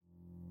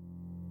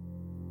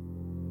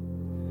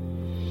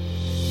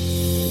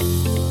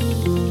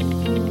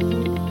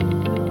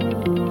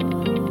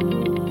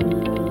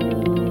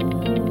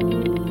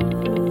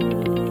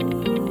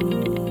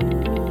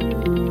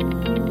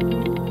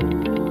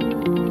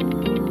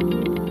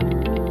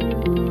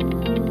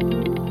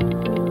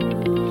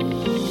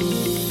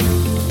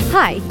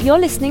Hi, you're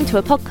listening to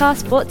a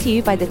podcast brought to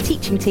you by the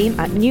teaching team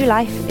at New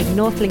Life in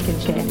North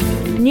Lincolnshire.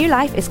 New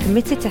Life is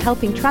committed to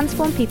helping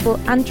transform people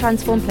and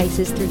transform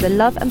places through the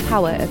love and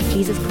power of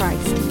Jesus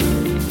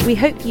Christ. We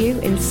hope you,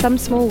 in some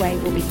small way,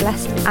 will be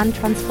blessed and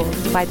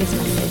transformed by this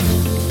message.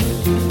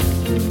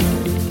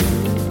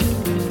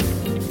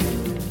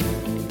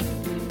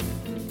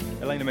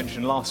 Elena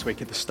mentioned last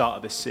week at the start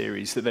of this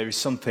series that there is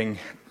something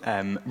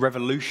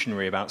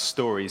revolutionary about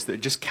stories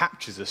that just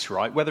captures us,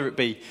 right? Whether it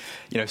be,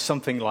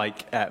 something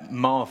like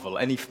Marvel.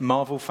 Any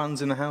Marvel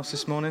fans in the house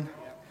this morning?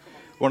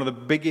 One of the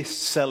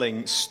biggest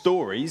selling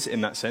stories,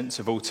 in that sense,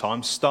 of all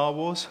time, Star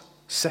Wars.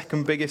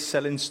 Second biggest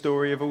selling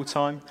story of all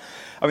time.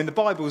 I mean, the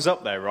Bible's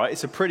up there, right?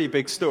 It's a pretty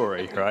big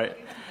story, right?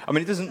 I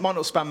mean, might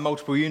not span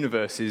multiple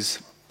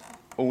universes,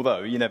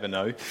 although you never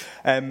know.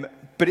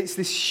 But it's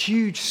this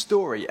huge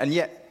story, and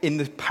yet in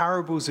the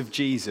parables of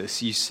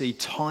Jesus, you see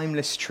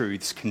timeless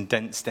truths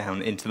condensed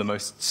down into the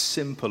most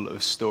simple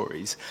of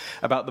stories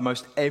about the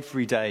most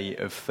everyday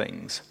of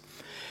things.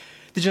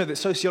 Did you know that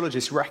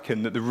sociologists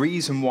reckon that the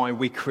reason why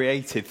we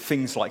created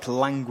things like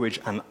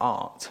language and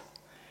art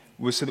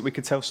was so that we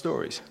could tell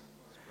stories?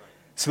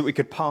 So that we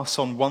could pass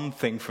on one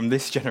thing from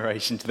this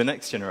generation to the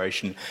next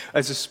generation.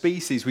 As a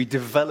species, we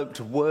developed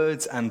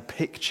words and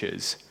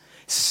pictures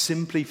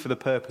simply for the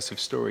purpose of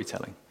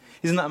storytelling.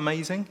 Isn't that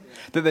amazing?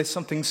 That there's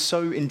something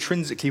so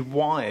intrinsically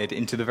wired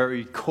into the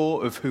very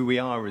core of who we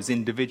are as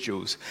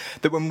individuals,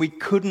 that when we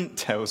couldn't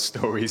tell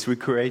stories, we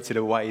created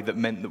a way that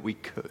meant that we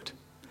could.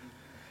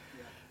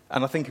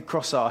 And I think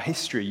across our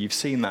history, you've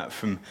seen that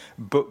from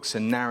books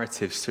and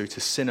narratives through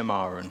to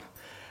cinema and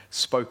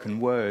spoken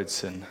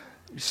words and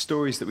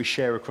stories that we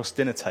share across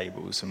dinner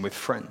tables and with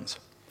friends.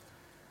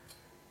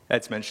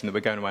 Ed's mentioned that we're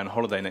going away on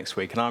holiday next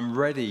week, and I'm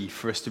ready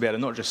for us to be able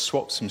to not just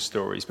swap some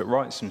stories, but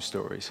write some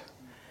stories.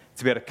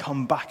 To be able to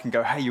come back and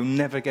go, hey, you'll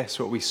never guess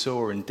what we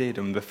saw and did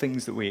and the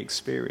things that we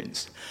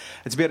experienced.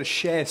 And to be able to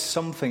share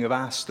something of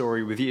our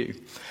story with you.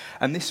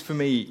 And this, for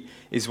me,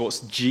 is what's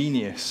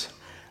genius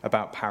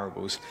about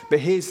parables. But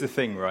here's the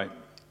thing, right?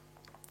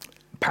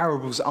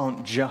 Parables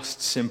aren't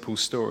just simple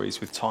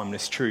stories with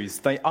timeless truths.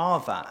 They are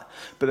that,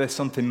 but there's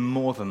something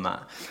more than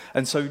that.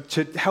 And so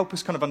to help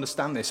us kind of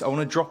understand this, I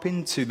want to drop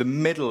into the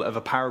middle of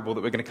a parable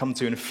that we're going to come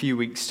to in a few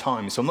weeks'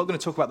 time. So I'm not going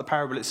to talk about the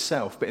parable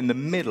itself, but in the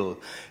middle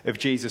of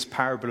Jesus'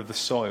 parable of the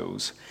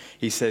soils,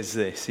 he says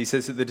this. He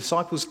says that the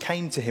disciples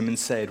came to him and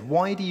said,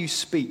 "Why do you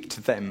speak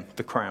to them,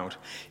 the crowd,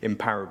 in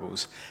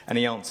parables?" And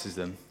he answers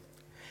them,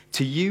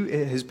 "To you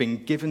it has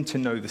been given to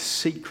know the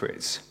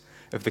secrets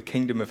of the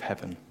kingdom of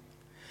heaven.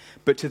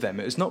 But to them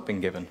it has not been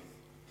given.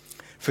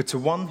 For to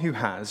one who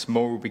has,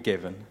 more will be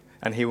given,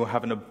 and he will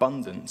have an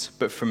abundance.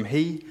 But from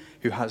he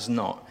who has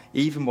not,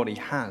 even what he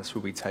has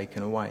will be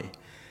taken away.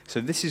 So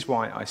this is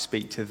why I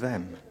speak to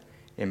them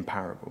in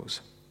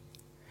parables.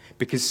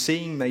 Because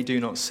seeing they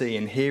do not see,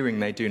 and hearing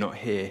they do not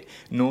hear,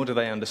 nor do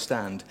they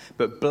understand.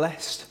 But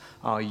blessed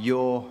are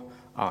your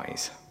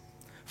eyes,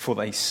 for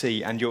they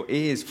see, and your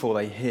ears, for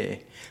they hear.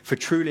 For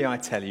truly I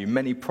tell you,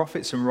 many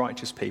prophets and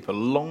righteous people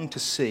long to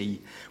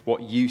see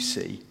what you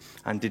see,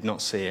 and did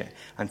not see it,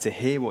 and to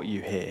hear what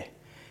you hear,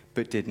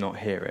 but did not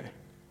hear it."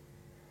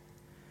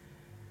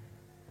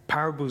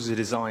 Parables are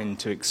designed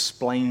to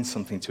explain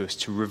something to us,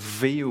 to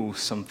reveal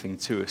something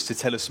to us, to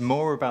tell us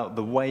more about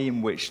the way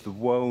in which the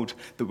world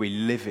that we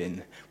live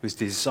in was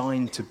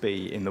designed to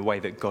be in the way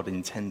that God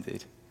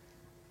intended.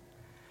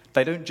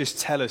 They don't just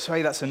tell us,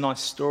 hey, that's a nice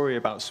story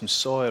about some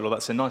soil, or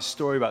that's a nice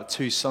story about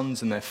two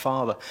sons and their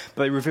father,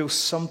 but they reveal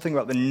something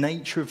about the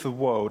nature of the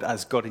world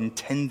as God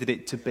intended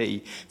it to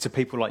be to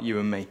people like you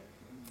and me,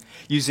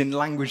 using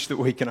language that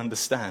we can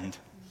understand.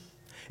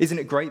 Isn't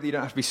it great that you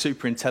don't have to be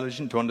super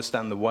intelligent to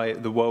understand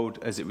the world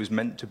as it was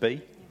meant to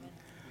be?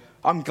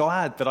 I'm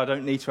glad that I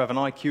don't need to have an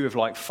IQ of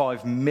like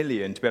 5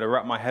 million to be able to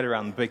wrap my head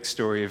around the big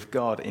story of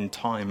God in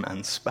time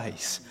and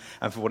space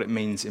and for what it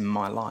means in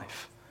my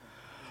life.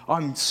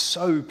 I'm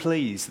so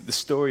pleased that the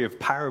story of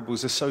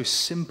parables are so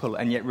simple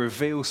and yet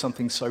reveal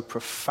something so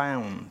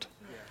profound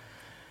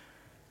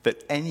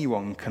that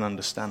anyone can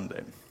understand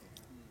it.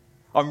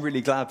 I'm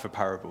really glad for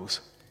parables.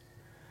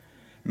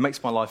 It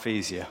makes my life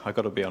easier, I've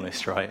got to be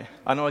honest, right?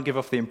 I know I give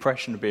off the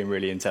impression of being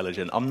really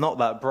intelligent. I'm not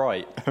that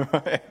bright,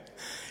 right?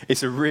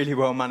 It's a really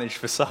well-managed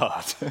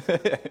facade.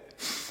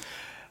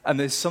 And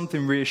there's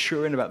something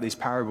reassuring about these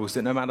parables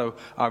that no matter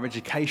our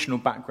educational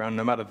background,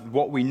 no matter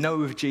what we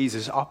know of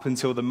Jesus up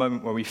until the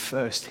moment where we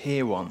first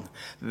hear one,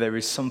 there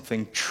is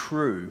something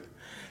true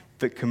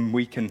that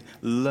we can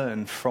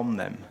learn from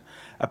them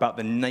about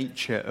the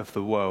nature of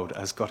the world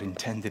as God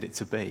intended it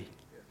to be.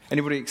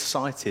 Anybody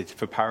excited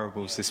for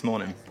parables this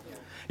morning?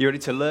 You ready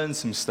to learn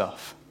some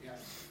stuff?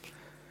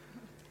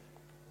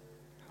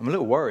 I'm a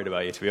little worried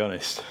about you, to be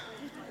honest.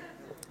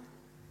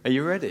 Are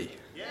you ready?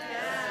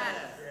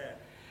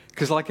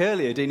 Because like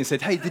earlier, Dina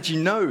said, hey, did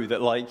you know that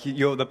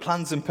the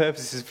plans and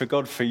purposes for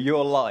God for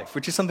your life,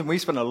 which is something we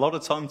spent a lot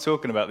of time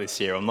talking about this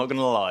year, I'm not going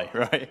to lie,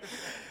 right?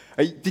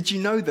 Did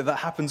you know that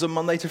happens on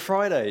Monday to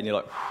Friday? And you're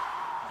like,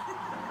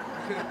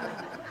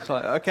 it's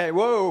like, okay,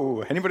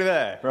 whoa, anybody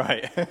there?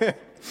 Right.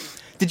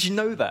 Did you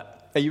know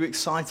that? Are you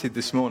excited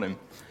this morning?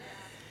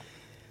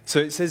 So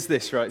it says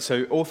this, right?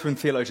 So author and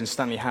theologian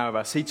Stanley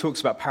Hauerwas, he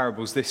talks about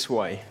parables this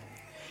way.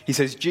 He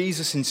says,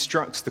 Jesus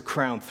instructs the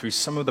crowd through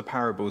some of the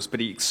parables, but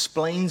he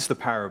explains the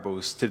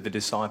parables to the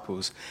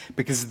disciples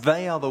because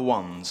they are the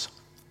ones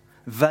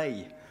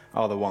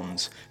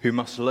who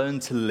must learn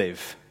to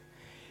live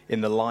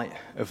in the light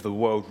of the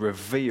world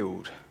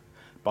revealed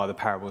by the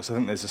parables. I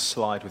think there's a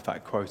slide with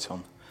that quote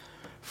on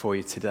for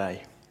you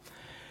today.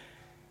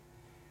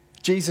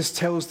 Jesus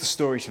tells the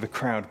story to the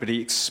crowd, but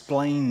he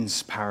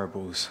explains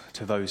parables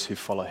to those who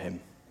follow him.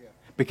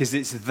 Because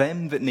it's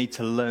them that need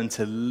to learn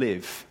to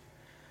live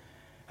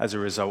as a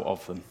result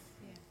of them.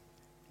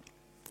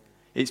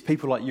 It's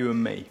people like you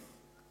and me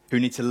who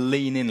need to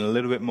lean in a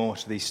little bit more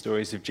to these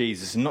stories of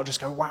Jesus and not just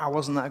go, wow,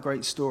 wasn't that a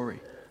great story?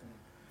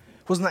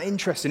 Wasn't that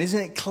interesting? Isn't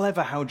it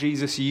clever how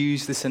Jesus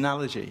used this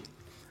analogy?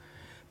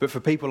 But for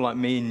people like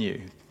me and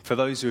you, for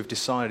those who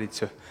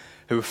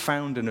have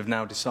found and have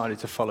now decided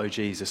to follow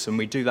Jesus, and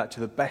we do that to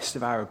the best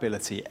of our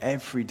ability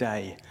every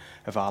day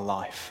of our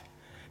life.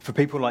 For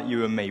people like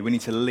you and me, we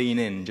need to lean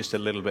in just a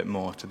little bit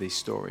more to these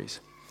stories.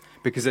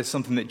 Because there's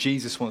something that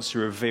Jesus wants to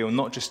reveal,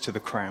 not just to the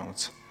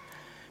crowds,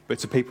 but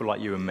to people like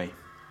you and me.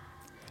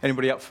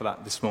 Anybody up for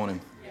that this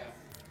morning? Yeah.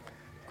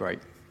 Great.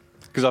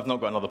 Because I've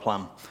not got another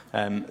plan.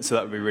 So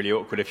that would be really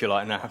awkward if you're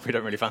like, no, we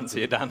don't really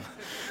fancy it, Dan.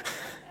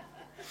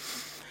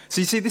 So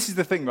you see, this is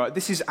the thing, right?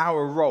 This is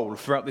our role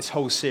throughout this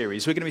whole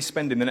series. We're going to be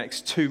spending the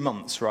next 2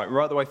 months, right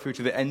the way through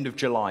to the end of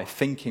July,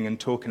 thinking and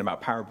talking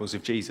about parables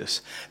of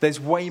Jesus.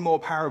 There's way more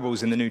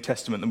parables in the New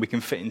Testament than we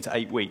can fit into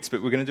 8 weeks,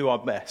 but we're going to do our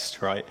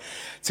best, right,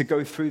 to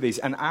go through these.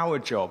 And our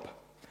job,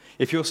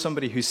 if you're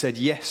somebody who said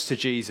yes to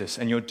Jesus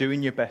and you're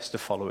doing your best to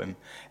follow him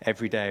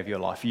every day of your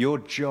life, your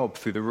job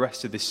through the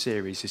rest of this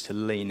series is to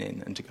lean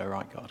in and to go,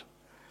 right, God,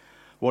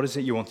 what is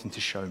it you're wanting to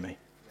show me?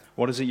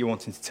 What is it you're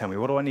wanting to tell me?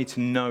 What do I need to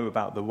know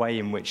about the way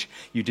in which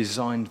you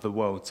designed the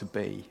world to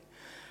be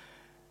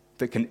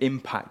that can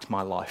impact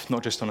my life,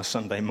 not just on a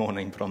Sunday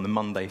morning, but on the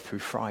Monday through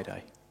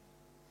Friday?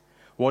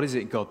 What is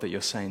it, God, that you're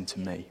saying to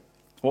me?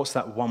 What's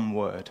that one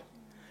word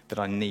that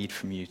I need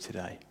from you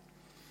today?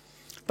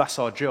 That's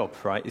our job,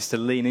 right, is to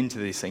lean into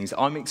these things.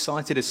 I'm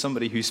excited as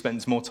somebody who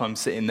spends more time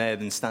sitting there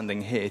than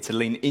standing here to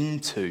lean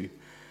into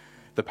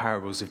the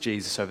parables of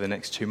Jesus over the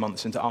next 2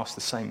 months and to ask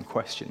the same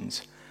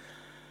questions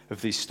of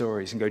these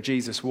stories and go,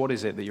 Jesus, what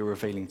is it that you're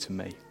revealing to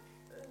me?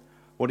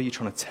 What are you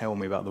trying to tell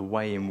me about the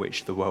way in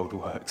which the world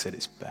works at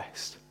its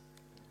best?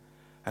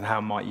 And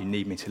how might you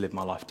need me to live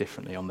my life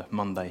differently on the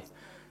Monday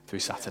through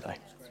Saturday?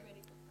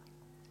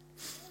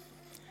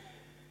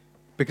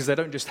 Because they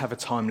don't just have a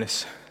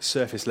timeless,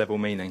 surface level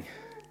meaning,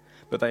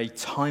 but they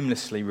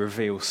timelessly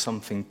reveal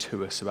something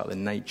to us about the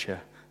nature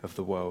of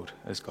the world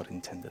as God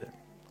intended it.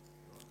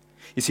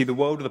 You see, the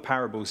world of the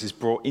parables is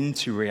brought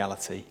into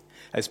reality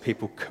as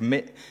people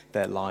commit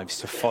their lives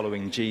to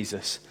following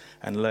Jesus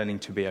and learning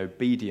to be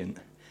obedient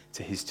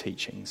to his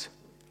teachings.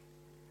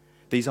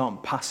 These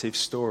aren't passive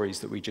stories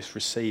that we just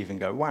receive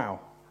and go, wow,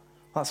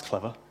 that's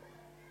clever.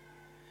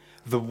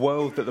 The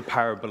world that the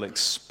parable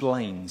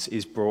explains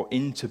is brought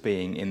into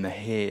being in the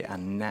here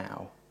and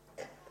now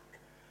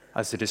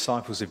as the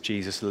disciples of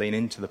Jesus lean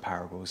into the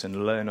parables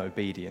and learn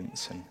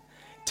obedience and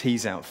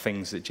tease out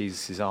things that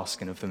Jesus is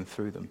asking of them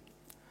through them.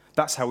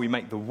 That's how we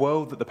make the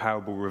world that the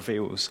parable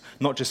reveals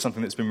not just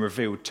something that's been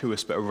revealed to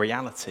us, but a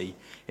reality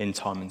in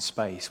time and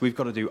space. We've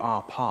got to do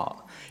our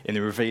part in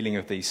the revealing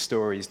of these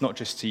stories, not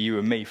just to you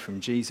and me from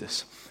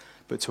Jesus,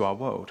 but to our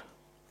world.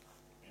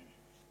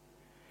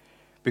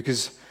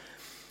 Because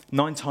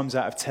 9 times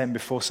out of 10,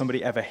 before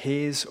somebody ever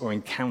hears or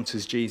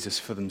encounters Jesus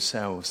for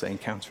themselves, they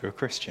encounter a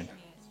Christian,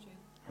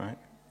 right?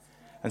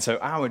 And so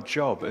our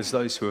job as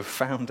those who have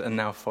found and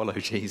now follow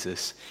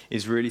Jesus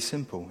is really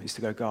simple, is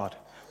to go, God,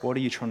 what are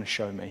you trying to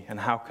show me? And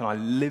how can I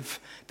live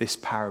this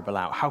parable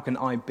out? How can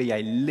I be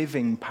a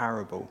living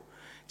parable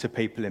to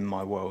people in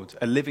my world?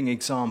 A living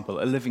example,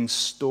 a living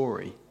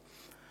story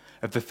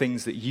of the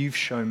things that you've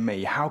shown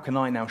me. How can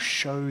I now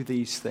show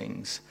these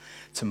things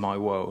to my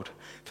world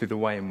through the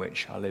way in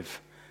which I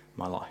live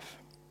my life?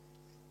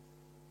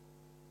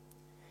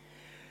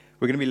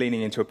 We're going to be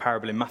leaning into a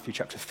parable in Matthew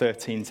chapter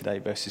 13 today,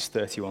 verses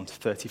 31 to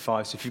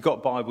 35. So if you've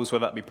got Bibles,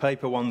 whether that be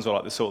paper ones or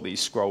like the sort that you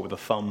scroll with a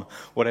thumb,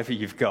 whatever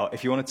you've got,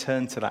 if you want to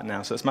turn to that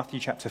now. So that's Matthew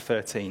chapter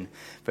 13,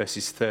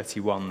 verses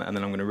 31, and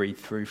then I'm going to read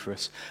through for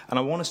us. And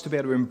I want us to be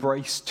able to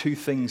embrace 2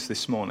 things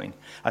this morning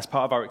as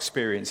part of our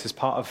experience, as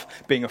part of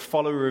being a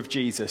follower of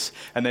Jesus.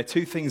 And they're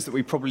 2 things that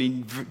we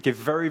probably give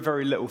very,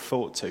 very little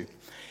thought to.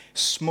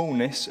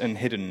 Smallness and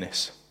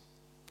hiddenness.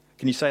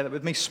 Can you say that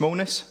with me?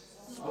 Smallness?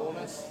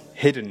 Smallness.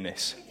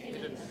 Hiddenness.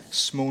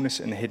 Smallness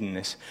and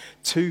hiddenness.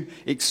 2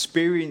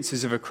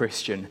 experiences of a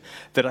Christian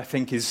that I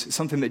think is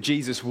something that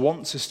Jesus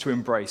wants us to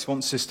embrace,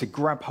 wants us to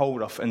grab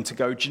hold of and to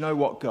go, do you know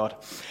what, God?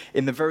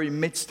 In the very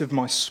midst of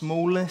my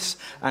smallness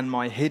and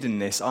my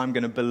hiddenness, I'm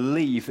going to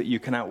believe that you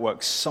can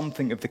outwork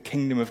something of the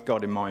kingdom of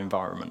God in my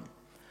environment.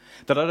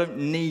 That I don't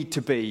need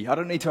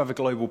to have a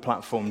global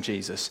platform,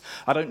 Jesus.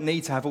 I don't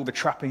need to have all the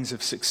trappings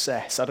of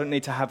success. I don't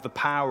need to have the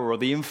power or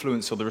the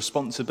influence or the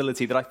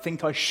responsibility that I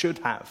think I should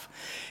have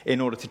in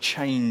order to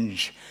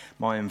change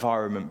my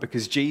environment.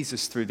 Because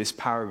Jesus, through this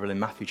parable in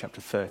Matthew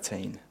chapter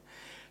 13,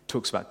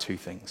 talks about two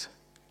things: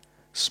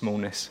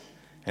 smallness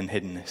and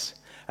hiddenness.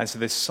 And so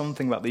there's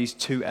something about these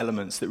two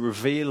elements that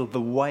reveal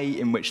the way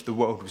in which the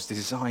world was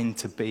designed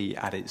to be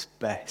at its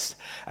best,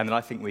 and that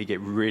I think we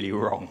get really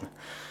wrong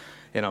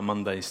in our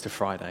Mondays to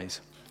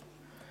Fridays.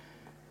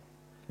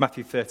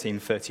 Matthew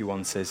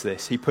 13:31 says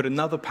this: He put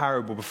another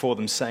parable before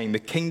them, saying, the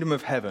kingdom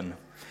of heaven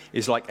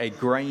is like a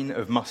grain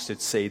of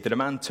mustard seed that a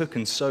man took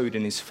and sowed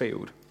in his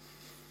field.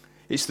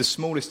 It's the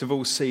smallest of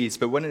all seeds,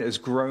 but when it has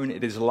grown,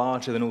 it is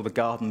larger than all the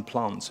garden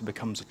plants and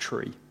becomes a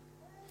tree,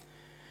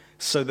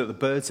 so that the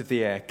birds of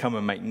the air come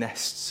and make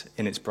nests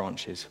in its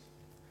branches.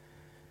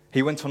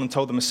 He went on and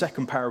told them a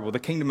second parable. The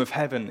kingdom of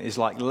heaven is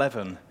like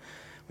leaven,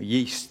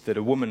 yeast that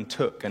a woman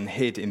took and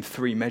hid in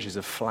 3 measures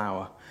of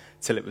flour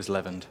till it was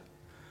leavened.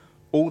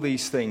 All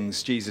these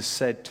things Jesus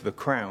said to the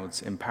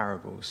crowds in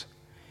parables.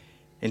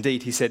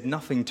 Indeed, he said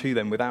nothing to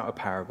them without a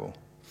parable.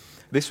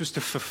 This was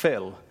to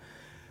fulfill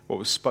what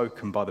was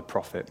spoken by the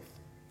prophet.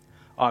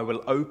 I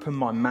will open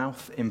my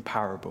mouth in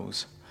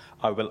parables.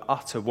 I will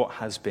utter what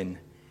has been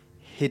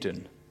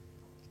hidden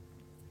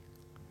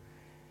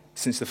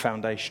since the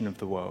foundation of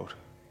the world.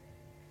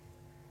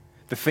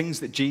 The things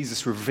that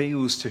Jesus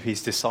reveals to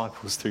his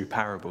disciples through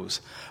parables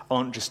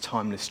aren't just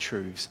timeless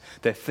truths.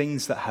 They're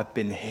things that have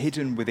been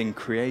hidden within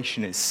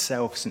creation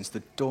itself since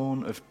the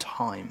dawn of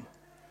time.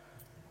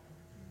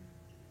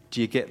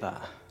 Do you get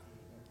that?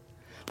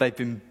 They've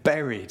been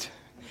buried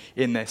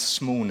in their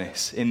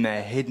smallness, in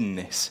their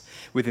hiddenness,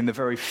 within the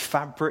very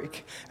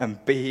fabric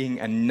and being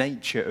and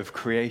nature of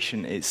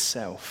creation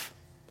itself.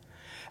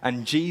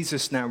 And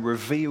Jesus now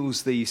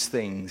reveals these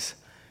things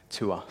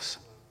to us.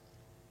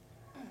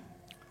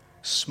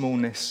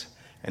 Smallness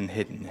and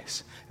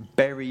hiddenness,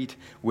 buried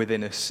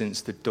within us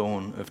since the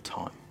dawn of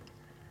time.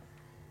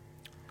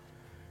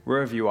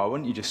 Wherever you are, why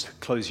don't you just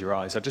close your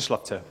eyes? I'd just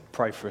love to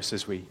pray for us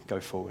as we go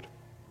forward.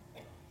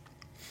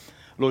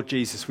 Lord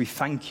Jesus, we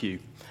thank you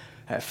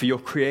for your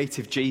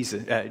creative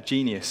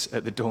genius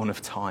at the dawn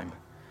of time,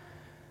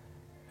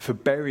 for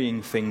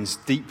burying things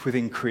deep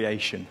within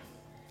creation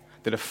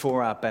that are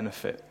for our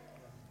benefit,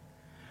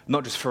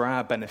 not just for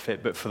our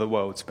benefit, but for the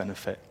world's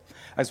benefit.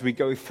 As we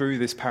go through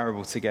this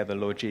parable together,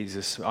 Lord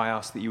Jesus, I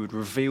ask that you would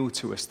reveal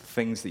to us the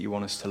things that you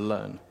want us to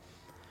learn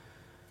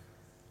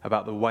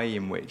about the way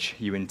in which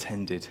you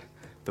intended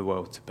the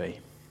world to be.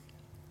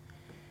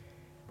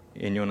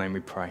 In your name we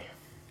pray.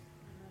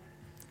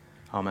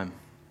 Amen.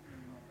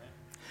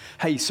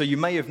 Hey, so you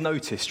may have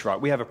noticed,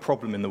 right, we have a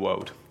problem in the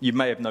world. You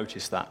may have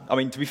noticed that. I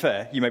mean, to be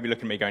fair, you may be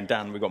looking at me going,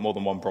 Dan, we've got more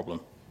than one problem.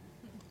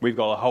 We've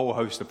got a whole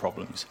host of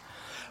problems.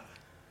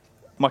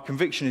 My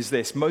conviction is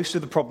this: most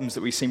of the problems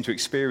that we seem to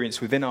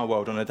experience within our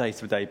world on a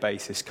day-to-day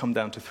basis come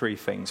down to 3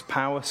 things: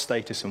 power,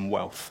 status, and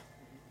wealth.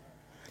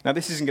 Now,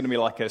 this isn't going to be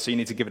like a so you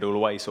need to give it all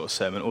away sort of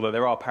sermon, although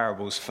there are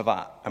parables for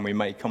that, and we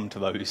may come to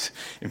those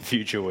in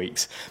future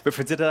weeks. But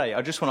for today,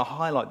 I just want to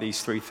highlight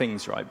these 3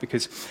 things, right?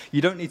 Because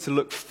you don't need to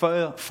look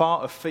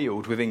far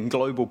afield within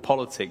global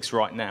politics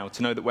right now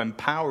to know that when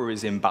power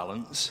is in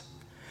balance,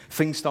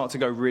 things start to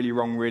go really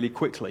wrong really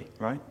quickly,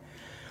 right?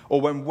 Or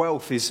when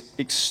wealth is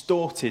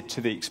extorted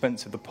to the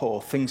expense of the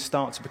poor, things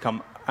start to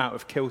become out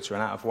of kilter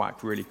and out of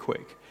whack really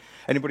quick.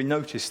 Anybody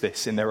notice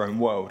this in their own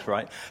world,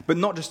 right? But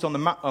not just on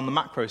the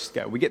macro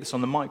scale. We get this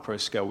on the micro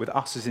scale with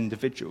us as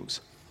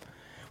individuals.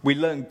 We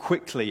learn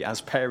quickly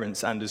as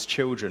parents and as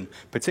children,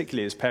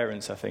 particularly as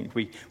parents, I think,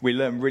 we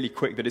learn really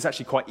quick that it's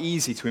actually quite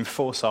easy to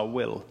enforce our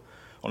will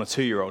on a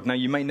 2-year-old. Now,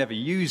 you may never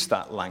use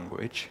that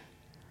language,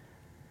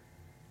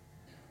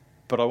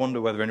 but I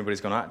wonder whether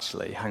anybody's going to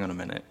actually, hang on a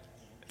minute,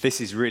 this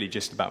is really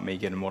just about me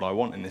getting what I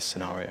want in this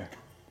scenario.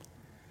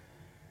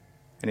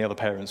 Any other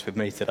parents with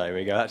me today?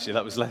 We go, actually,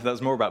 that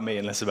was more about me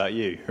and less about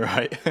you,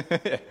 right?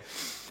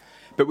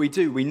 But we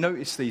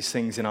notice these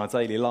things in our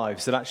daily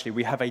lives, that actually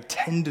we have a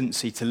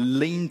tendency to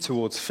lean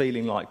towards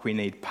feeling like we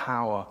need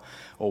power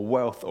or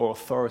wealth or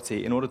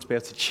authority in order to be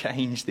able to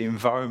change the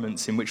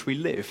environments in which we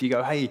live. You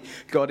go, hey,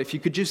 God, if you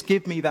could just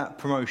give me that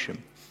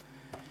promotion,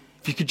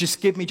 if you could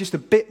just give me just a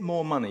bit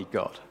more money,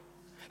 God,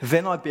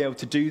 then I'd be able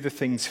to do the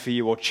things for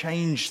you or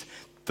change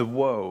the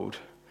world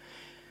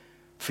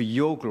for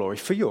your glory.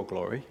 For your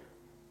glory.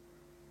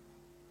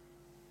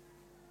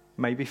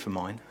 Maybe for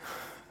mine.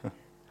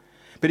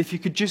 But if you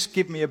could just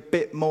give me a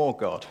bit more,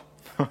 God,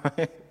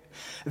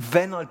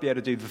 then I'd be able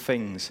to do the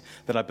things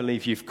that I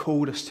believe you've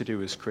called us to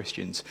do as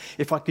Christians.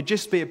 If I could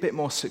just be a bit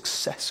more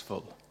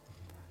successful.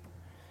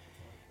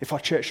 If our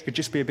church could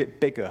just be a bit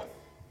bigger.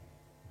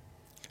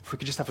 If we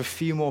could just have a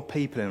few more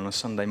people in on a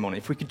Sunday morning.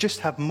 If we could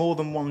just have more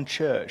than one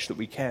church that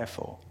we care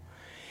for.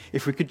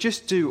 If we could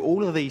just do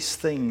all of these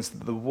things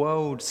that the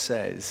world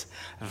says,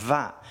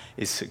 that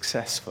is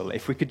successful.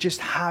 If we could just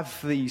have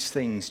these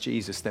things,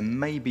 Jesus, then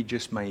maybe,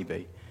 just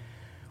maybe,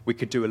 we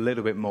could do a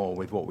little bit more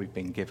with what we've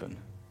been given.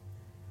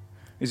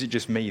 Is it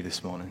just me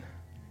this morning?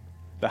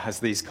 that has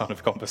these kind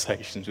of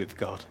conversations with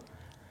God.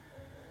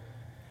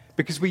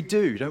 Because we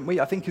do, don't we?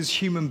 I think as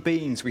human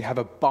beings, we have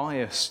a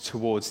bias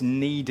towards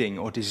needing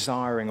or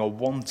desiring or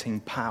wanting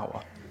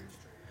power.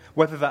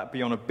 Whether that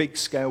be on a big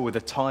scale with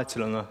a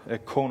title in a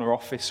corner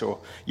office or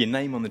your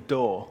name on the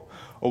door,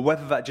 or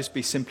whether that just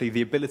be simply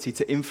the ability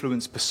to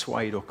influence,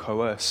 persuade, or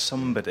coerce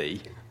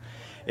somebody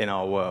in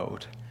our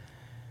world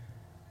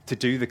to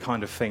do the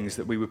kind of things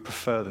that we would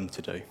prefer them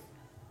to do.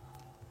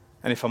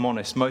 And if I'm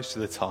honest, most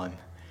of the time,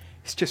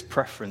 it's just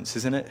preference,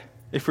 isn't it?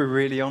 If we're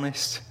really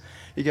honest,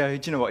 you go,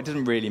 do you know what? It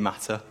doesn't really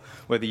matter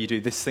whether you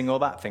do this thing or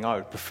that thing. I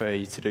would prefer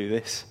you to do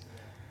this.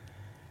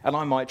 And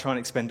I might try and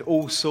expend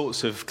all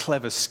sorts of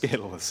clever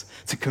skills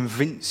to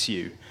convince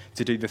you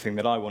to do the thing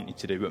that I want you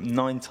to do. But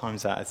 9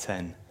 times out of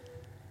 10,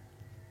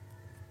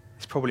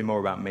 it's probably more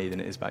about me than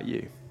it is about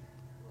you.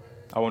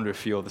 I wonder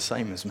if you're the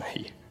same as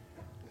me.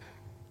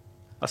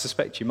 I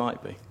suspect you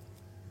might be.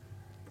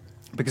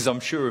 Because I'm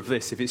sure of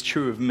this, if it's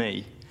true of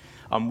me,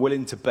 I'm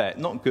willing to bet,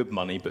 not good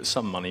money, but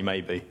some money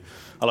maybe.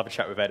 I'll have a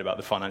chat with Ed about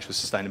the financial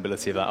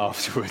sustainability of that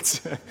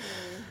afterwards.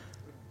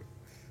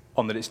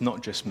 On that it's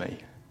not just me.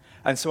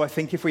 And so I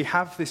think if we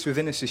have this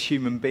within us as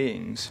human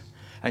beings,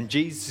 and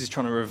Jesus is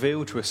trying to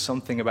reveal to us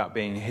something about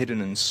being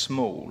hidden and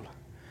small,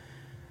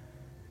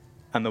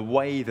 and the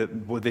way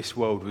that this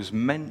world was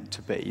meant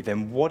to be,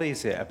 then what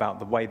is it about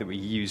the way that we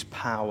use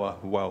power,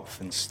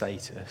 wealth, and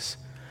status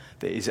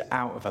that is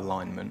out of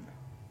alignment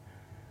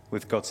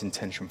with God's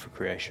intention for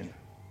creation?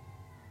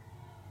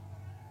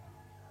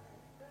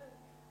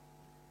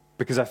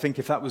 Because I think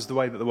if that was the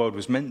way that the world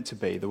was meant to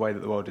be, the way that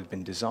the world had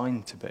been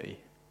designed to be,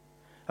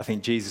 I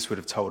think Jesus would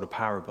have told a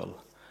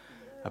parable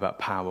about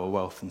power,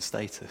 wealth, and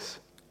status,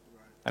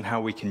 and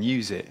how we can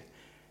use it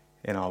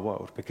in our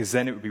world, because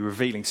then it would be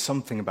revealing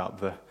something about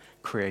the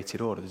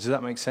created order. Does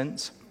that make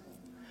sense?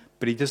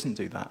 But he doesn't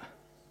do that.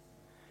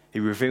 He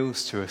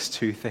reveals to us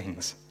 2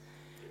 things: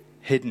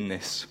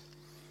 hiddenness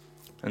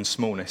and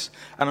smallness.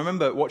 And I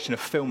remember watching a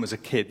film as a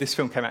kid. This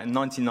film came out in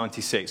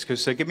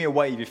 1996. So give me a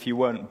wave if you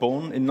weren't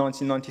born in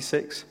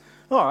 1996.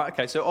 All right,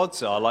 okay, so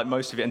odds are, like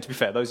most of you, and to be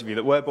fair, those of you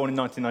that were born in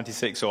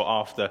 1996 or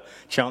after,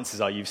 chances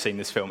are you've seen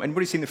this film.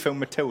 Anybody seen the film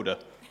Matilda?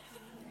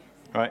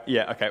 Right,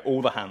 yeah, okay,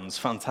 all the hands,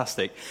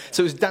 fantastic.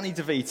 So it was Danny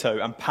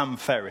DeVito and Pam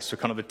Ferris were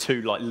kind of the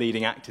 2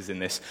 leading actors in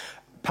this.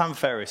 Pam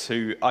Ferris,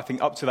 who I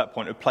think up to that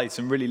point had played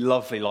some really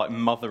lovely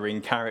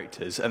mothering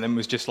characters, and then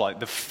was just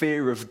the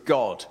fear of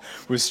God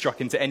was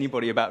struck into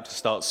anybody about to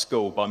start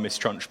school by Miss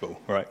Trunchbull,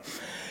 right?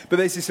 But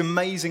there's this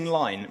amazing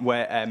line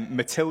where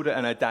Matilda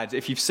and her dad,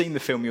 if you've seen the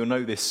film, you'll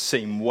know this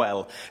scene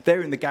well.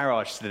 They're in the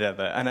garage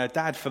together, and her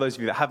dad, for those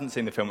of you that haven't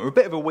seen the film, are a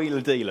bit of a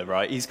wheeler dealer,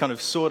 right? He's kind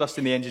of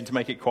sawdusting the engine to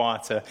make it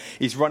quieter.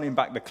 He's running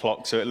back the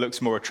clock so it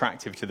looks more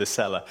attractive to the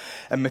seller.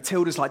 And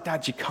Matilda's like,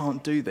 Dad, you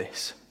can't do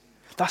this.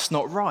 That's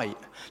not right.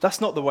 That's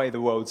not the way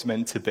the world's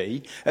meant to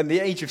be. At the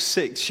age of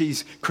 6,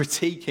 she's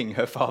critiquing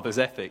her father's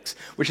ethics,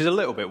 which is a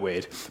little bit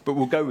weird, but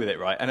we'll go with it,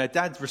 right? And her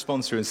dad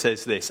responds to her and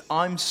says this: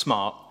 I'm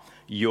smart,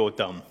 you're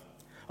dumb.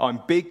 I'm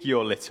big,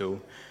 you're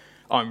little.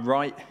 I'm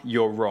right,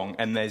 you're wrong.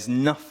 And there's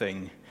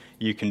nothing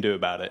you can do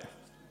about it.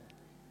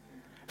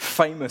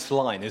 Famous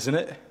line, isn't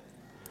it?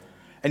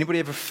 Anybody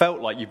ever felt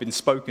like you've been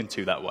spoken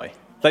to that way?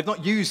 They've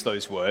not used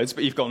those words,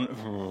 but you've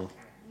gone,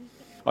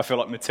 I feel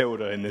like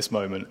Matilda in this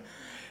moment.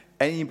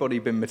 Anybody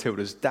been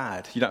Matilda's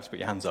dad? You don't have to put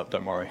your hands up,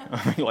 don't worry.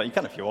 You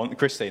can if you want.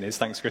 Christine is.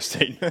 Thanks,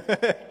 Christine.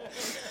 But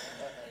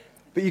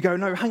you go,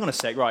 no, hang on a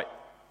sec, right.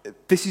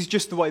 This is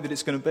just the way that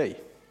it's going to be.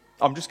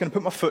 I'm just going to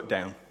put my foot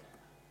down.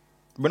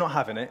 We're not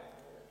having it.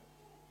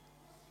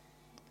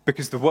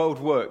 Because the world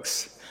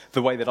works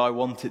the way that I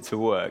want it to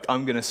work.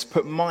 I'm going to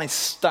put my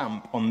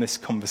stamp on this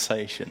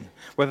conversation,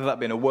 whether that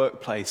be in a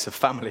workplace, a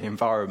family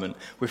environment,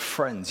 with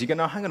friends. You go,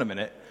 no, hang on a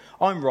minute.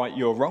 I'm right,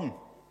 you're wrong.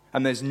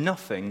 And there's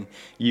nothing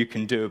you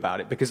can do about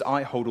it because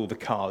I hold all the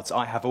cards.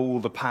 I have all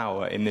the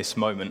power in this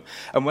moment.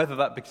 And whether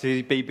that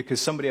be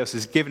because somebody else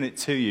has given it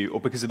to you or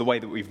because of the way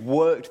that we've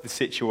worked the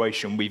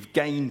situation, we've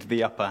gained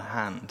the upper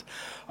hand.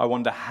 I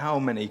wonder how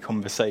many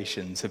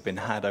conversations have been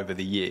had over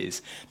the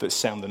years that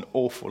sound an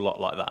awful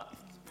lot like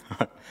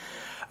that.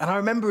 And I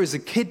remember as a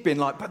kid being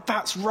like, but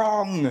that's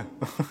wrong.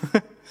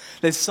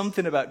 There's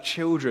something about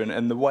children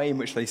and the way in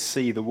which they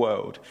see the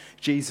world.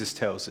 Jesus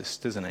tells us,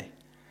 doesn't he?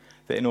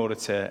 That in order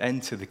to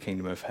enter the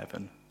kingdom of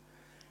heaven,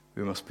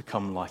 we must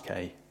become like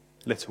a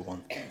little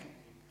one.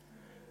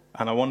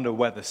 And I wonder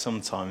whether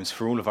sometimes,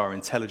 for all of our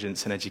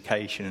intelligence and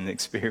education and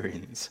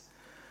experience,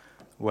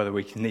 whether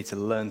we need to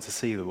learn to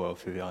see the world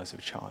through the eyes of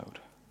a child.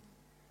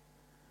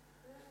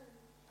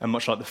 And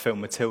much like the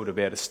film Matilda,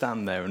 be able to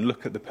stand there and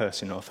look at the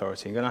person in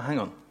authority and go, no, hang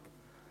on,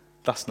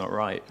 that's not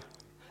right.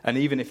 And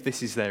even if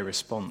this is their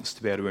response,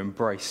 to be able to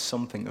embrace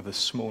something of the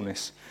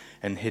smallness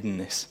and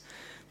hiddenness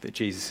that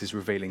Jesus is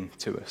revealing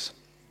to us.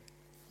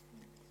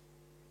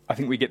 I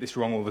think we get this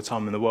wrong all the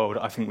time in the world.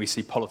 I think we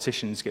see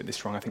politicians get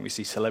this wrong. I think we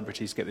see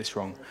celebrities get this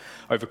wrong.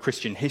 Over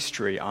Christian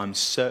history, I'm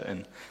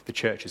certain the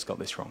church has got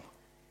this wrong.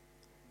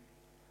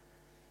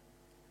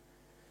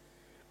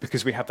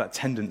 Because we have that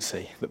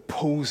tendency that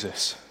pulls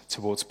us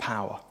towards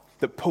power,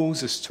 that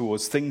pulls us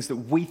towards things that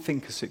we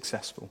think are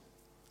successful.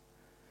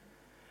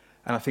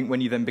 And I think when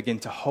you then begin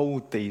to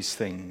hold these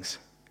things,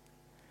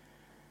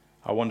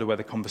 I wonder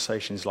whether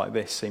conversations like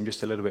this seem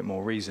just a little bit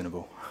more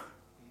reasonable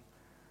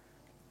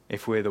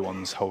if we're the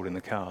ones holding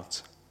the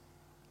cards.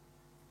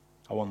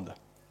 I wonder.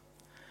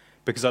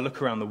 Because I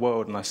look around the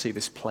world and I see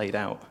this played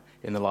out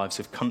in the lives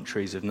of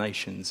countries, of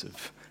nations,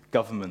 of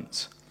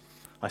governments.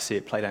 I see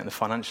it played out in the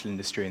financial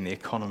industry, in the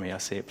economy. I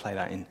see it played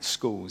out in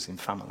schools, in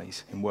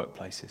families, in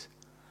workplaces.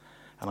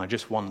 And I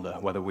just wonder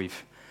whether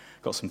we've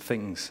got some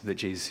things that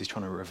Jesus is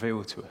trying to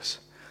reveal to us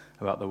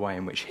about the way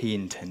in which he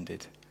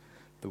intended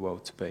the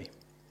world to be.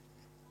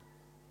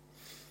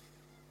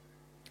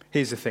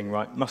 Here's the thing,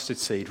 right? Mustard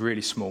seed,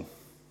 really small.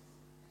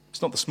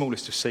 It's not the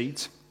smallest of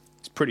seeds.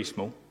 It's pretty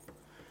small.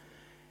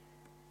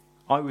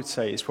 I would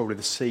say it's probably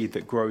the seed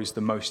that grows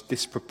the most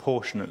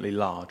disproportionately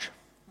large.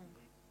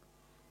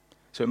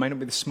 So it may not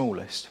be the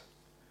smallest,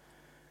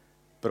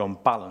 but on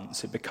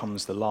balance, it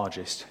becomes the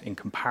largest in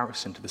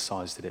comparison to the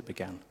size that it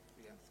began.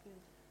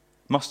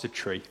 Mustard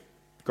tree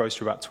grows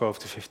to about 12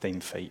 to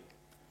 15 feet.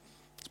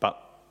 It's about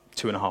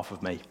 2.5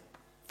 of me,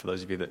 for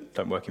those of you that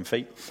don't work in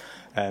feet.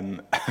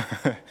 So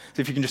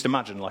if you can just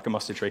imagine like a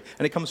mustard tree.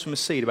 And it comes from a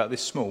seed about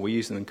this small. We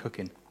use them in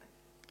cooking.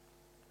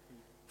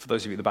 For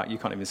those of you at the back, you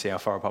can't even see how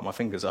far apart my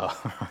fingers are.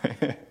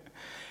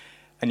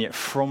 And yet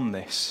from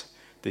this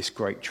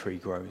great tree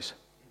grows.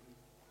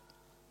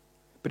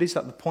 But is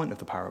that the point of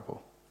the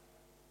parable?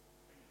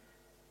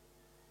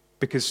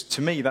 Because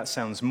to me, that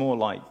sounds more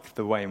like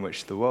the way in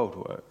which the world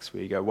works,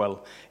 where you go,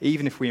 well,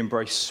 even if we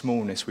embrace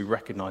smallness, we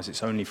recognize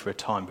it's only for a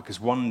time, because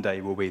one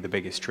day we'll be the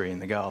biggest tree in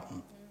the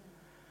garden.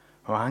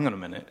 Well, hang on a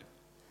minute.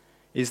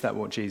 Is that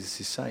what Jesus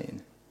is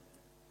saying?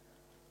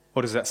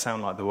 Or does that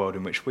sound like the world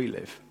in which we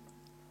live?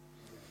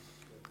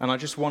 And I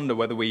just wonder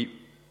whether we,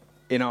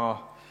 in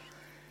our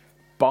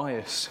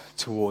bias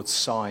towards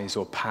size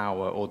or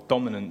power or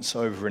dominance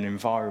over an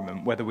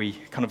environment, whether we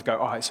kind of go,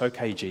 oh, it's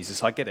okay,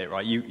 Jesus, I get it,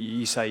 right?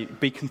 You say,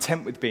 be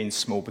content with being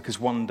small because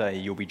one day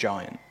you'll be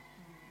giant.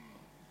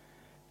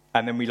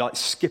 And then we like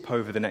skip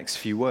over the next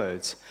few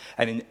words.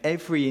 And in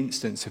every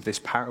instance of this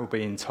parable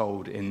being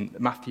told in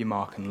Matthew,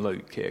 Mark, and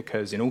Luke, it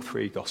occurs in all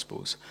three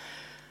Gospels.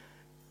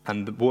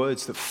 And the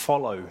words that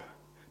follow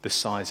the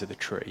size of the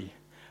tree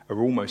are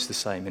almost the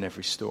same in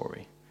every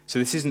story. So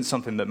this isn't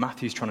something that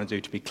Matthew's trying to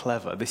do to be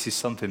clever. This is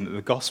something that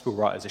the gospel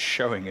writers are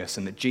showing us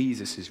and that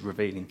Jesus is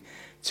revealing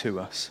to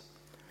us.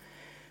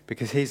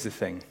 Because here's the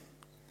thing.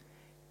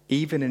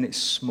 Even in its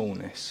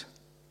smallness,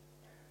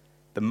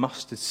 the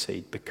mustard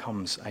seed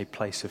becomes a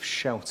place of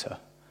shelter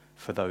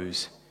for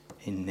those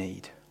in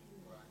need.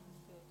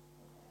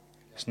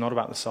 It's not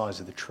about the size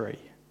of the tree.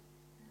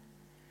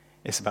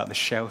 It's about the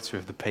shelter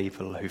of the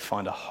people who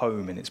find a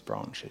home in its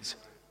branches.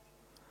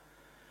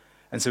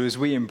 And so as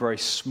we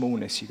embrace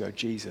smallness, you go,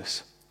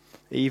 Jesus,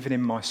 even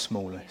in my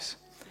smallness,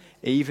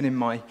 even in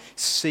my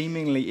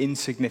seemingly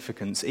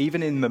insignificance,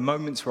 even in the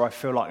moments where I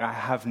feel like I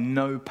have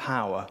no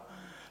power,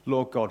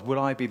 Lord God, would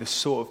I be the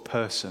sort of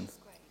person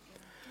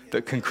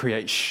that can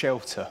create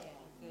shelter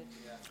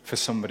for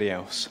somebody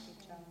else?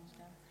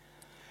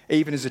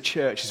 Even as a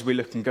church, as we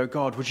look and go,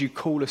 God, would you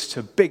call us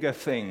to bigger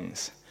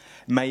things?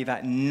 May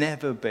that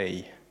never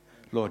be,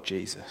 Lord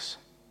Jesus,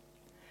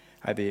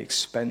 at the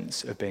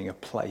expense of being a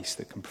place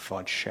that can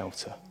provide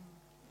shelter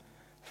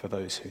for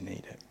those who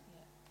need it.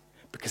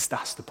 Because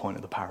that's the point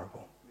of the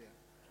parable.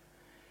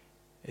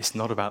 It's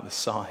not about the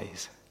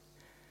size.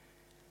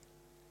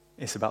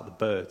 It's about the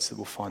birds that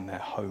will find their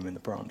home in the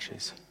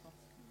branches.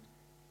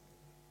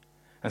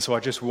 And so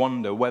I just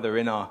wonder whether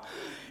in our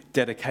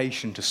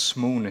dedication to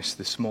smallness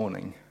this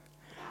morning,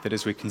 that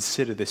as we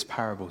consider this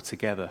parable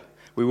together,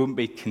 we wouldn't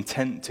be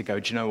content to go,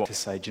 do you know what, to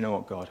say, do you know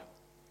what, God?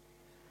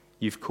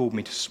 You've called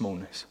me to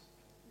smallness.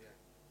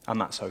 And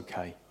that's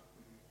okay.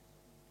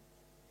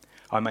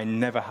 I may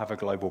never have a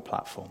global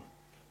platform.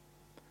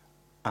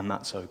 And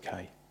that's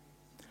okay.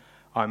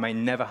 I may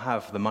never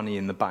have the money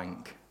in the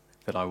bank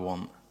that I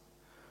want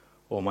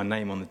or my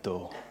name on the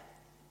door.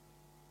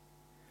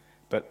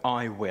 But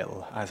I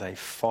will, as a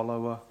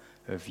follower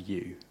of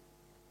you,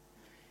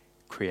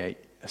 create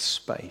a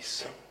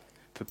space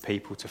for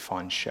people to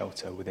find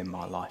shelter within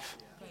my life.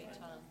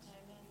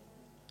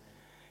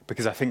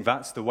 Because I think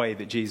that's the way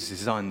that Jesus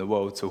designed the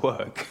world to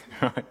work,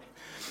 right?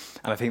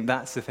 And I think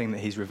that's the thing that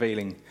he's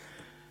revealing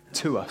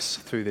to us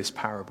through this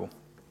parable.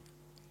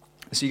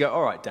 So you go,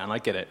 all right, Dan, I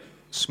get it.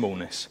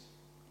 Smallness.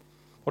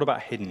 What about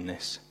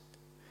hiddenness?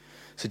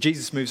 So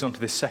Jesus moves on to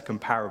this second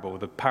parable,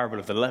 the parable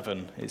of the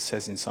leaven, it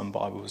says in some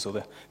Bibles,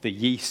 or the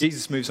yeast.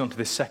 Jesus moves on to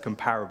this second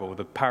parable,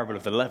 the parable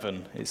of the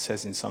leaven, it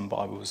says in some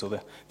Bibles,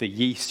 or the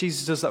yeast.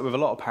 Jesus does that with a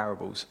lot of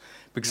parables,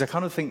 because I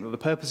kind of think that the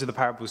purpose of the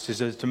parables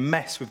is to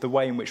mess with the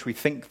way in which we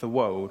think the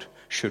world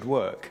should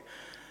work.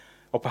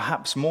 Or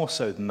perhaps more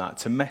so than that,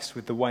 to mess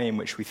with the way in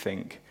which we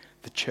think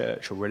the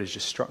church or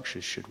religious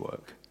structures should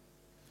work.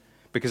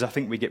 Because I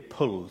think we get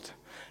pulled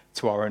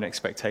to our own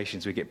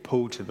expectations. We get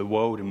pulled to the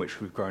world in which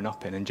we've grown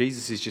up in. And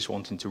Jesus is just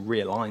wanting to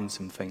realign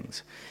some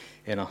things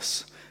in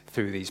us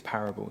through these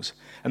parables.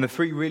 And the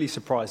three really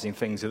surprising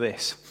things are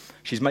this.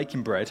 She's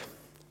making bread,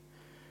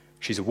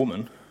 she's a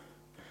woman,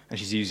 and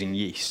she's using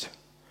yeast.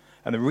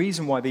 And the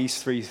reason why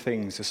these three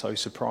things are so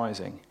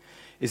surprising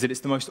is that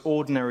it's the most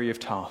ordinary of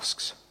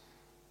tasks.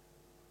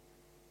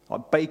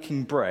 Like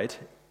baking bread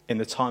in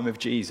the time of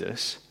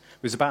Jesus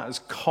was about as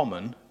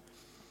common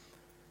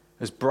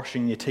as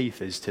brushing your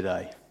teeth is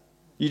today.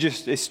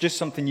 It's just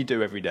something you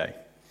do every day,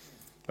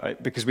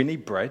 right? Because we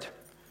need bread.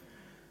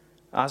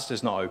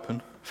 Asda's not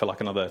open for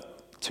like another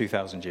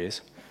 2,000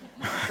 years.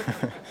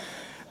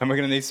 And we're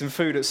going to need some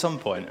food at some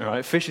point, all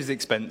right? Fish is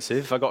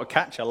expensive. I've got to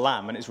catch a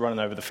lamb and it's running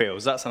over the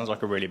fields. That sounds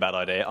like a really bad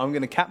idea. I'm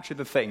going to capture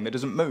the thing that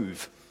doesn't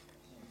move.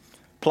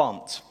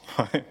 Plants.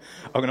 I'm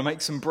going to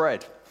make some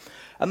bread.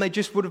 And they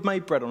just would have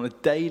made bread on a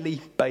daily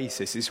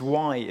basis. It's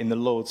why in the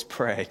Lord's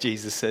Prayer,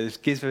 Jesus says,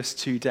 give us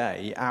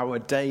today our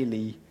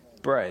daily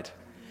bread.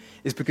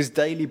 It's because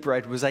daily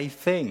bread was a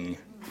thing.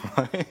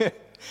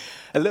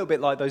 A little bit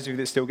like those of you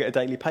that still get a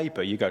daily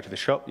paper. You go to the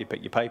shop, you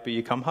pick your paper,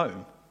 you come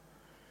home.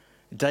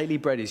 Daily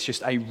bread is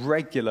just a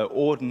regular,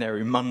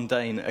 ordinary,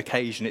 mundane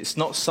occasion. It's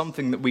not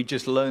something that we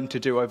just learn to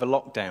do over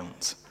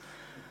lockdowns.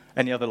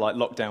 Any other like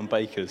lockdown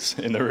bakers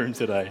in the room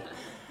today?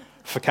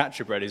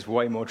 Focaccia bread is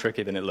way more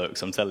tricky than it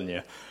looks, I'm telling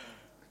you.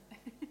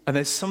 And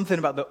there's something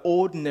about the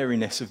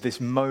ordinariness of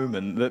this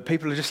moment that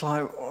people are just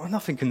like, oh,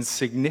 nothing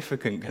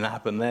significant can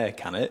happen there,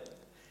 can it?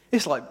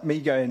 It's like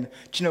me going, do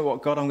you know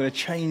what, God, I'm going to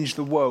change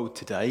the world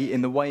today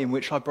in the way in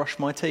which I brush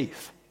my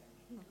teeth.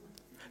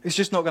 It's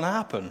just not going to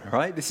happen,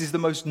 right? This is the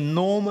most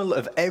normal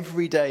of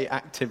everyday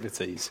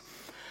activities.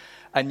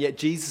 And yet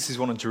Jesus is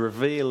wanting to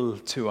reveal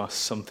to us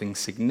something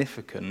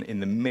significant in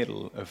the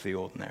middle of the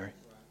ordinary.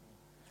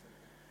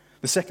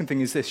 The second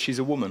thing is this, she's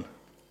a woman.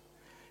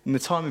 In the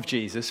time of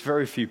Jesus,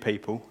 very few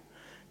people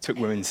took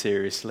women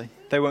seriously.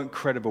 They weren't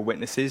credible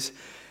witnesses.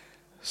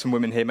 Some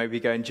women here may be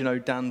going, do you know,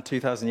 Dan,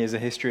 2,000 years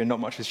of history and not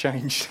much has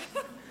changed?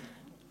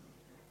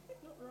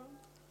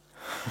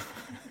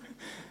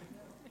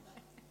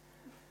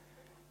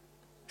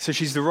 So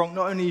she's the wrong,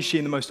 not only is she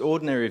in the most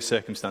ordinary of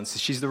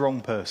circumstances, she's the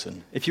wrong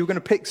person. If you were going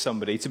to pick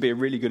somebody to be a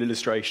really good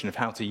illustration of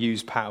how to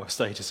use power,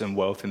 status and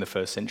wealth in the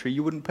first century,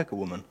 you wouldn't pick a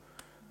woman.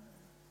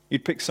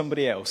 You'd pick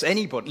somebody else,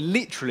 anybody,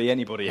 literally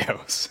anybody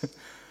else.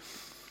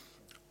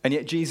 And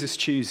yet Jesus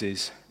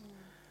chooses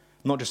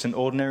not just an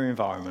ordinary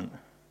environment,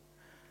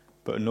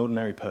 but an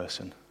ordinary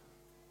person.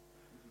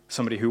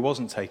 Somebody who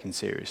wasn't taken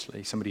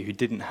seriously, somebody who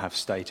didn't have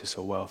status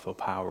or wealth or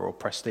power or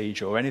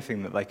prestige or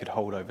anything that they could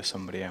hold over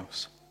somebody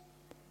else.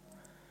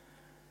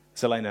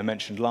 As Elena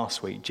mentioned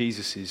last week,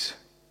 Jesus is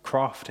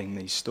crafting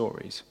these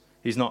stories.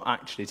 He's not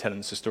actually telling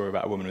us a story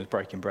about a woman who's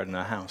breaking bread in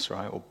her house,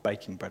 right? Or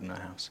baking bread in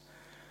her house.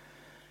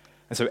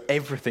 And so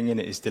everything in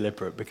it is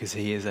deliberate because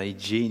he is a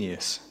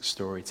genius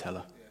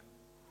storyteller.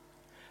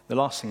 The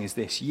last thing is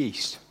this,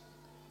 yeast.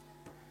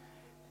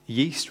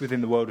 Yeast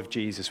within the world of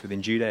Jesus,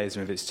 within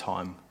Judaism of its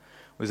time,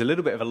 was a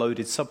little bit of a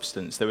loaded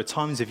substance. There were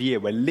times of year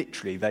where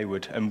literally they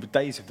would, and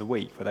days of the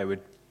week, where they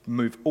would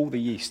move all the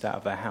yeast out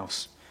of their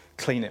house,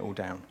 clean it all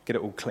down, get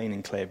it all clean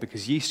and clear,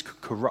 because yeast could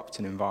corrupt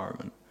an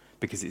environment,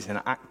 because it's an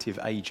active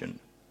agent.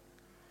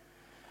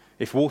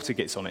 If water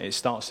gets on it, it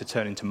starts to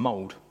turn into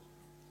mold.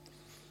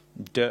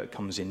 Dirt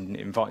comes in,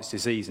 it invites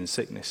disease and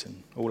sickness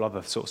and all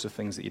other sorts of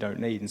things that you don't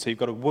need. And so you've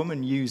got a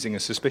woman using a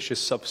suspicious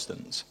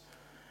substance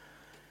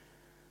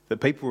that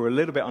people were a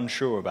little bit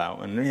unsure about.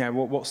 And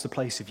what's the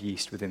place of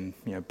yeast within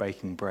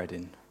baking bread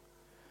in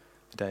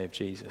the day of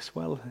Jesus?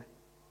 Well,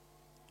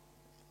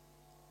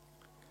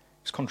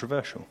 it's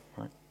controversial,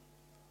 right?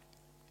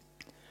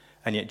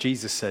 And yet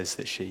Jesus says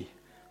that she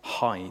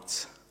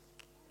hides.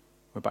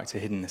 We're back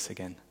to hiddenness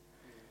again.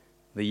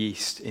 The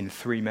yeast in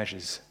 3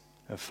 measures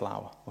of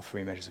flour or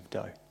 3 measures of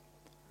dough.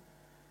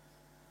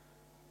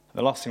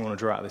 The last thing I want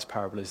to draw out of this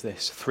parable is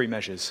this, 3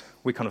 measures.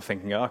 We're kind of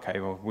thinking, okay,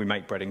 well, we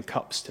make bread in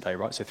cups today,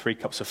 right? So 3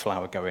 cups of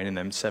flour go in and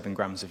then 7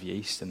 grams of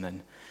yeast and then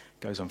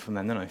it goes on from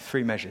there. No,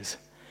 3 measures.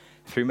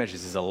 3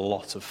 measures is a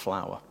lot of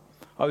flour.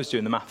 I was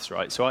doing the maths,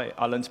 right? So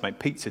I learned to make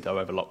pizza dough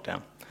over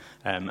lockdown.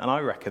 And I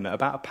reckon that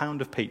about a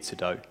pound of pizza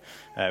dough,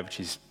 which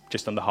is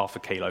just under half a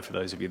kilo for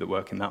those of you that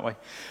work in that way,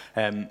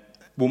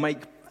 will make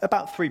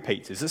about 3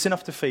 pizzas. That's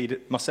enough to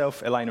feed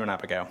myself, Elena and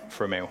Abigail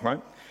for a meal,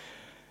 right?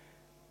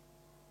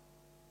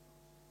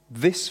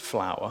 This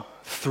flour,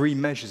 3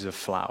 measures of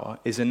flour,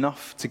 is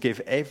enough to give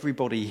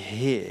everybody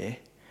here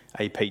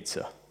a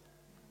pizza.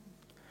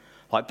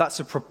 Like, that's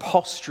a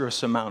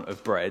preposterous amount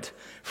of bread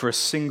for a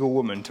single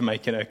woman to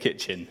make in her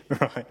kitchen,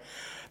 right?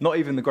 Not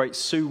even the great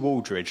Sue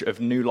Waldridge of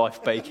New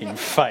Life Baking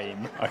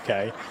fame,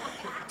 okay?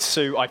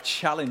 Sue, I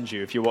challenge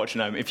you, if you're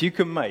watching home, if you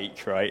can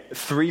make, right,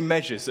 3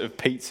 measures of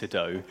pizza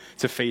dough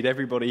to feed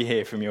everybody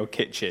here from your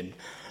kitchen,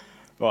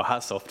 well,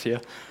 hats off to you,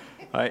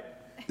 right?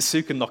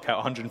 Sue can knock out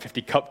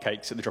 150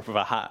 cupcakes at the drop of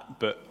a hat,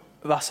 but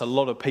that's a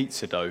lot of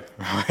pizza dough,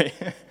 right?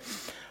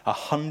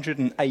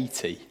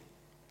 180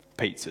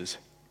 pizzas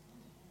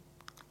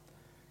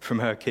from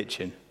her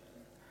kitchen.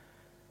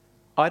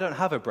 I don't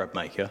have a bread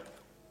maker.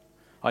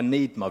 I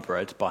need my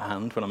bread by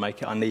hand when I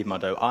make it. I need my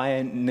dough. I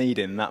ain't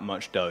needing that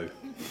much dough.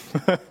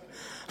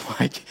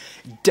 Like,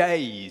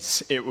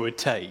 days it would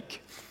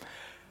take.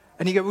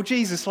 And you go, well,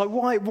 Jesus, like,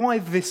 why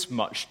this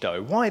much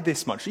dough? Why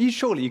this much?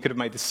 Surely you could have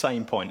made the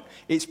same point.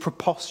 It's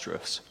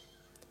preposterous.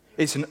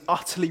 It's an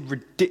utterly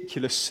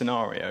ridiculous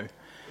scenario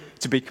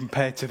to be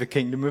compared to the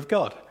kingdom of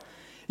God.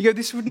 You go,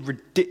 this is a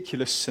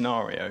ridiculous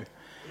scenario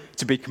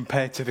to be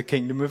compared to the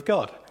kingdom of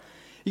God.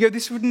 You go,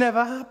 this would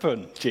never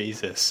happen,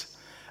 Jesus.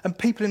 And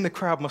people in the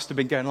crowd must have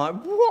been going like,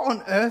 what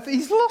on earth?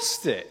 He's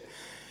lost it.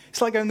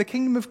 It's like going, the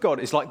kingdom of God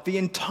is like the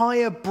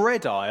entire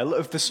bread aisle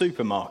of the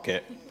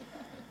supermarket.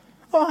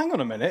 Oh, hang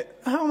on a minute.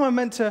 How am I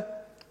meant to...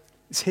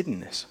 It's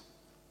hiddenness.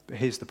 But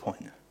here's the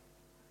point.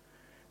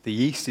 The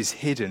yeast is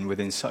hidden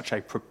within such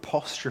a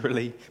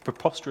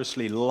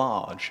preposterously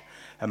large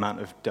amount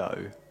of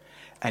dough,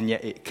 and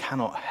yet it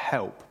cannot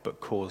help but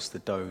cause the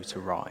dough to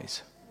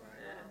rise.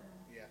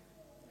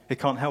 It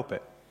can't help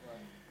it.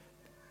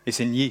 It's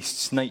in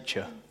yeast's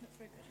nature.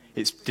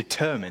 It's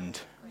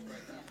determined.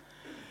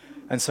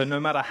 And so no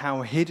matter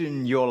how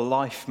hidden your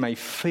life may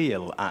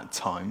feel at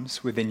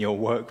times, within your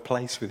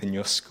workplace, within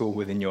your school,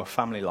 within your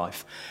family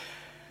life,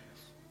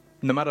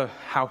 no matter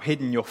how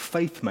hidden your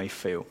faith may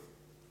feel,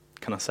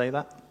 can I say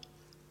that?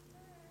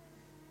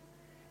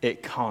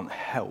 It can't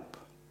help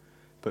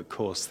but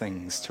cause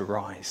things to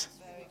rise.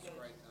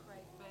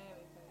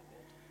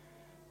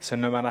 So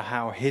no matter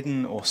how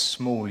hidden or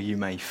small you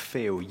may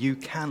feel, you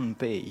can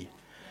be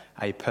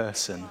a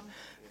person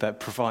that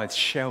provides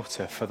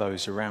shelter for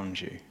those around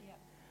you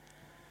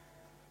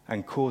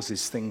and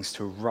causes things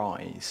to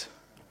rise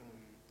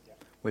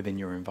within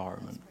your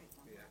environment.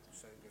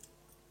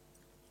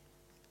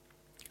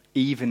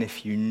 Even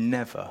if you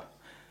never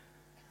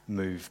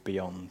move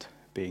beyond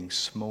being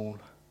small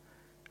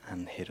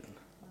and hidden.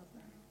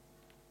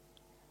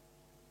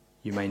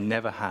 You may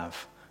never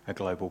have a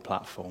global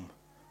platform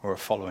or a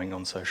following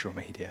on social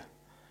media,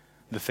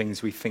 the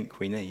things we think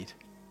we need.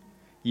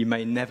 You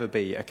may never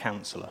be a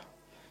councillor.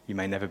 You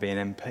may never be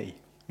an MP.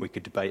 We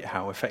could debate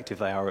how effective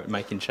they are at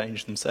making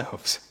change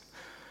themselves.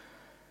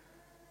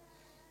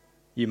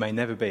 You may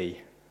never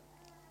be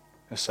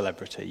a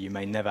celebrity. You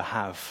may never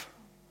have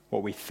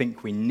what we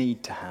think we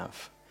need to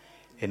have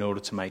in order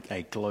to make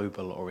a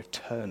global or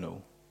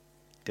eternal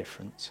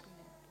difference.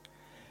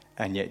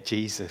 And yet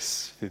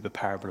Jesus, through the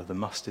parable of the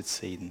mustard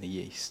seed and the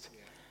yeast,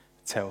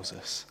 tells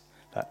us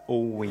that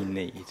all we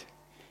need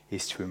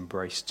is to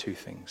embrace two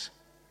things: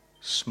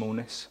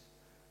 smallness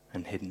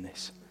and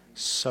hiddenness,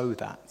 so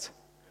that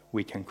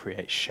we can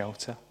create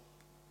shelter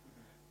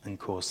and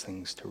cause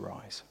things to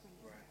rise.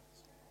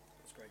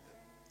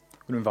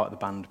 I'm going to invite the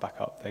band back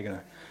up. They're going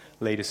to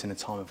lead us in a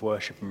time of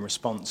worship and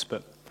response.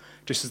 But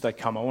just as they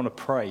come, I want to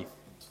pray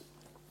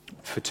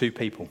for two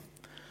people.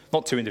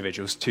 Not two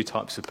individuals, two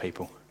types of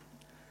people.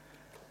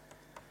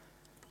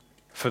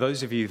 For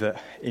those of you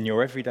that in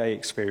your everyday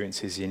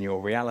experiences, in your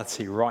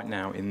reality right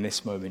now, in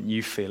this moment,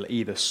 you feel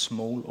either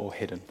small or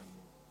hidden.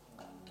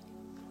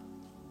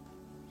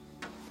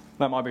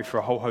 That might be for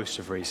a whole host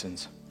of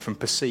reasons. From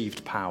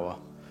perceived power,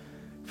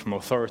 from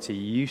authority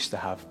you used to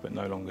have but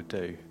no longer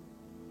do.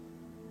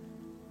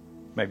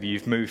 Maybe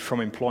you've moved from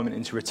employment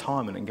into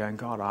retirement and going,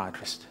 God, I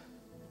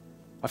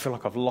feel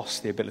like I've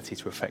lost the ability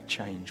to affect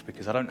change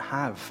because I don't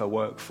have a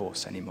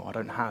workforce anymore. I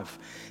don't have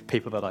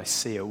people that I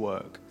see at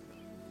work.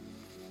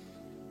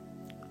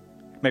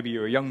 Maybe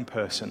you're a young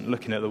person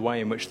looking at the way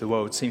in which the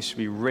world seems to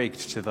be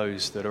rigged to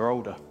those that are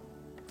older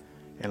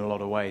in a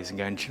lot of ways and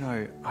going, do you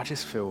know, I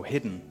just feel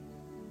hidden.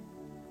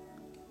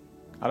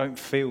 I don't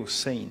feel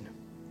seen.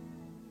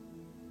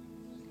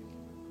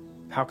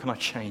 How can I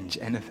change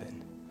anything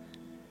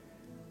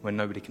when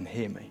nobody can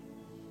hear me?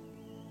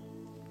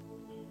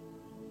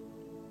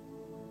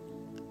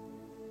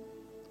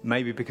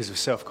 Maybe because of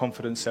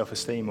self-confidence,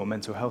 self-esteem, or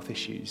mental health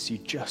issues, you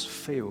just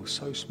feel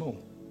so small.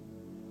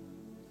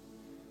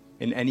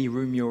 In any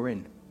room you're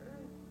in.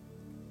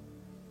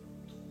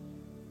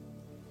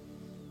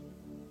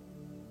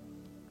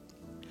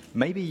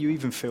 Maybe you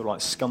even feel like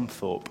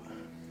Scunthorpe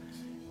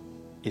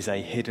is a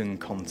hidden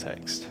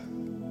context.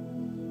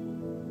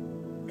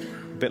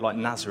 A bit like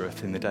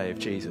Nazareth in the day of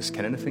Jesus.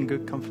 Can anything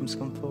good come from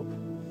Scunthorpe?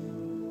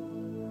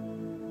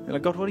 You're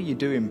like, God, what are you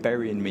doing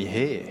burying me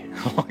here?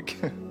 Like,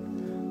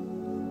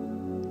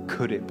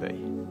 could it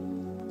be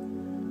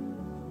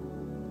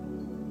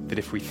that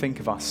if we think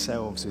of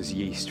ourselves as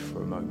yeast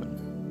for a moment,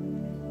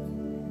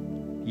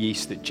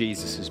 yeast that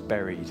Jesus has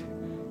buried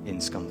in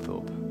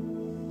Scunthorpe,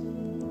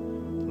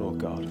 Lord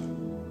God,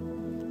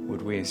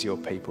 would we as your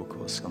people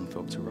cause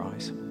Scunthorpe to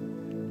rise?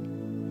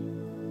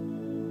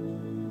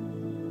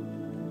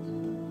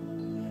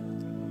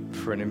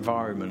 For an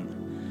environment,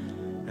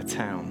 a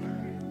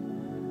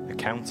town, a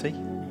county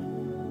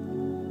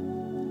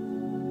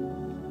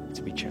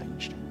to be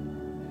changed.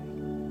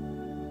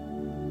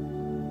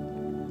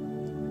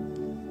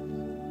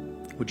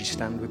 Would you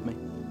stand with me?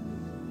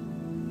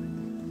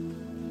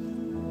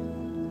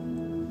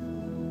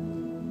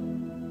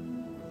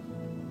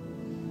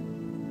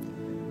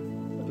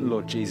 Lord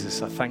Lord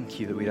Jesus, I thank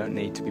you that we don't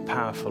need to be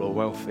powerful or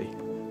wealthy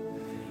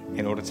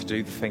in order to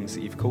do the things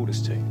that you've called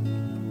us to.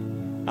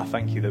 I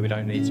thank you that we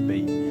don't need to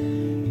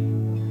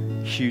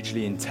be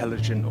hugely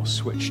intelligent or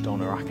switched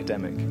on or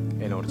academic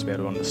in order to be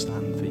able to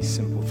understand these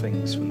simple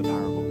things from the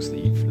parables that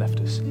you've left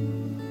us.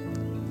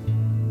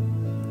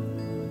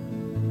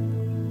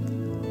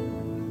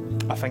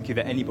 I thank you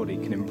that anybody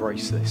can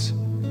embrace this.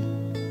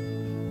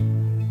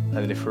 And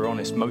that if we're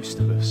honest, most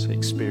of us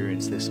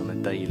experience this on a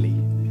daily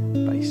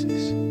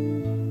basis.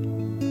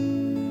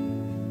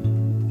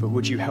 But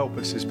would you help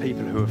us as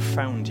people who have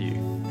found you,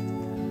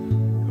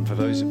 and for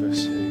those of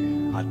us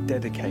who are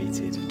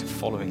dedicated to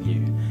following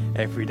you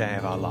every day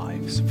of our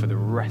lives, for the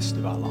rest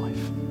of our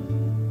life,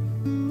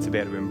 to be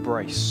able to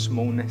embrace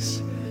smallness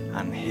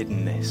and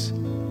hiddenness,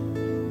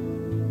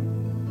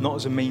 not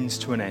as a means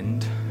to an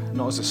end,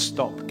 not as a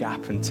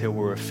stopgap until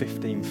we're a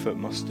 15-foot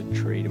mustard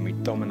tree and we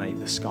dominate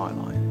the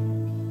skyline.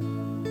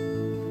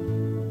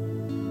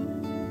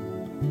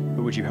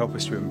 But would you help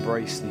us to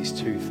embrace these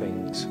two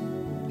things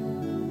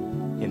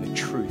in the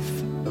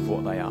truth of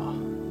what they are?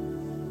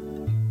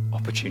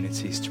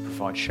 Opportunities to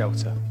provide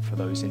shelter for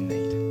those in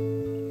need,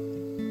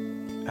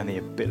 and the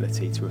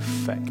ability to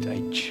effect a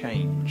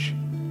change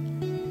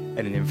in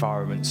an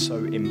environment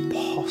so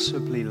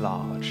impossibly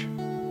large,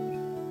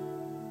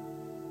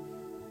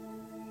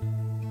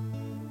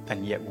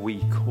 and yet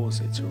we cause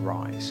it to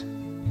rise.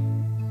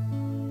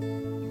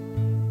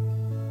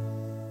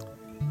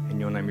 In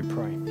your name we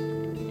pray.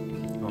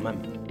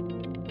 Amen.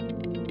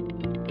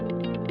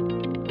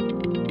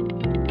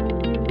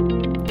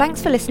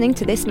 Thanks for listening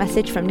to this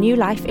message from New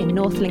Life in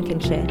North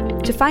Lincolnshire.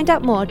 To find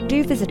out more,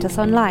 do visit us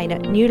online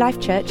at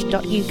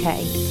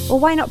newlifechurch.uk, or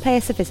why not pay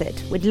us a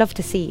visit? We'd love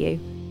to see you.